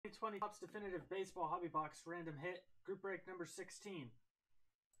2020 Topps Definitive Baseball Hobby Box Random Hit, Group Break number 16.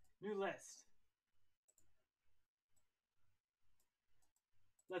 New list.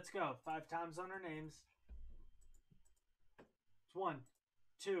 Let's go. 5 times on our names. It's 1,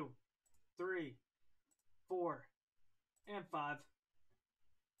 2, 3, 4, and 5.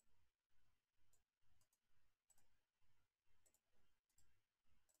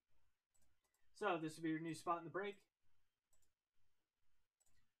 So this will be your new spot in the break.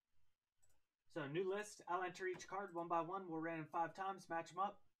 So new list. I'll enter each card one by one. We'll random 5 times, match them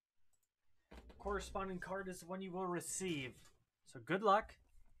up. Corresponding card is the one you will receive. So good luck.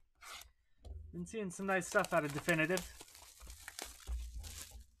 Been seeing some nice stuff out of Definitive.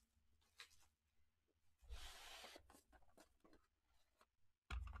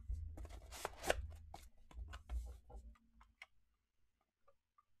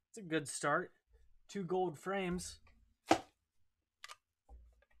 It's a good start. 2 gold frames.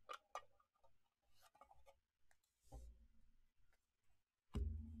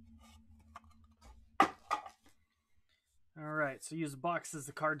 Alright, so use the box as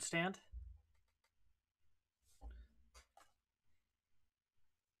the card stand.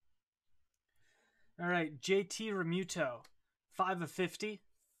 Alright, JT Remuto, 5 of 50.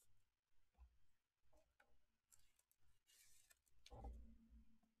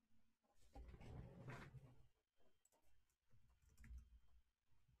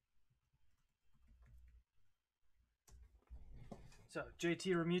 So,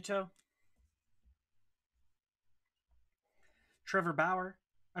 JT Remuto.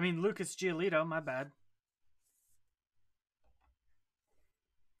 Lucas Giolito, my bad.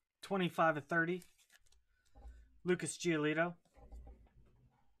 25 of 30. Lucas Giolito.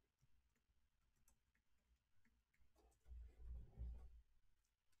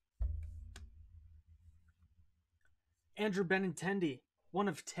 Andrew Benintendi, 1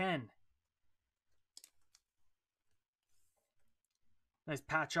 of 10. Nice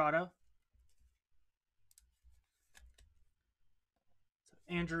patch auto. So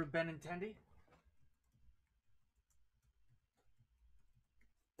Andrew Benintendi.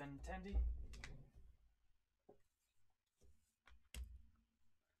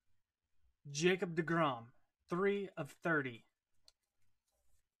 Jacob deGrom, 3 of 30.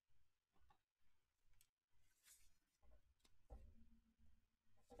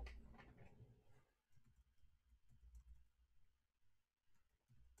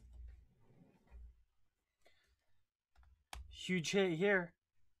 Huge hit here.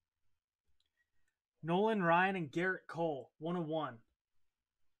 Nolan Ryan and Garrett Cole, 1 of 1.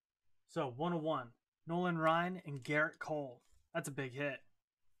 So 1 of 1. Nolan Ryan and Garrett Cole. That's a big hit.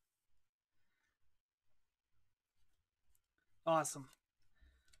 Awesome.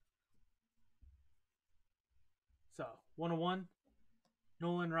 So 1 of 1.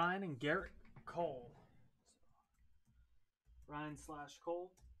 Nolan Ryan and Garrett Cole.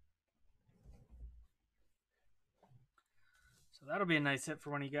 Ryan/Cole. So that'll be a nice hit for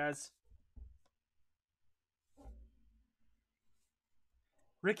one of you guys.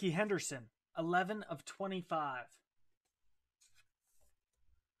 Ricky Henderson, 11 of 25.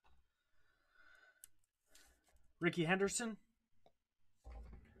 Ricky Henderson.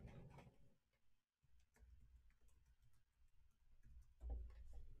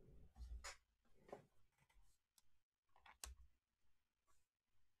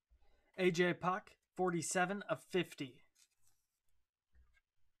 AJ Puck, 47 of 50.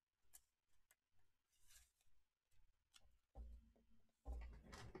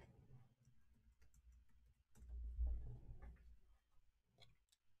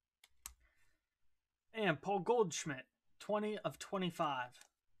 And Paul Goldschmidt, 20 of 25.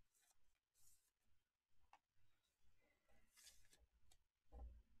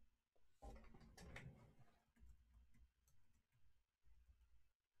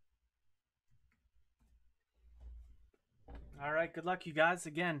 All right, good luck, you guys.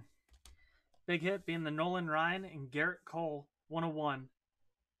 Again, big hit being the Nolan Ryan and Garrett Cole, 1 of 1.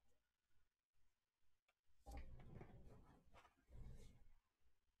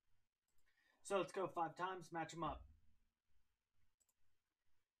 So let's go 5 times, match them up.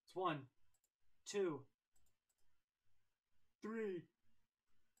 It's 1, 2, 3.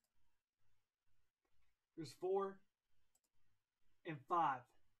 There's 4 and 5.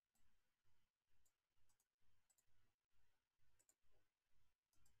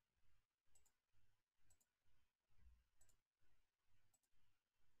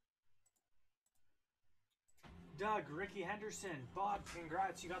 Doug, Ricky Henderson, Bob,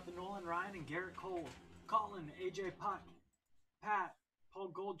 congrats. You got the Nolan Ryan and Garrett Cole. Colin, AJ Puck, Pat, Paul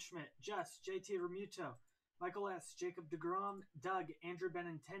Goldschmidt, Jess, JT Remuto, Michael S., Jacob DeGrom, Doug, Andrew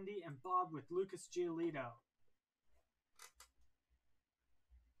Benintendi, and Bob with Lucas Giolito.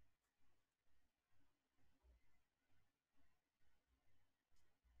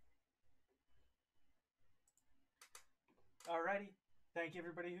 Alrighty. Thank you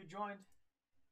everybody who joined.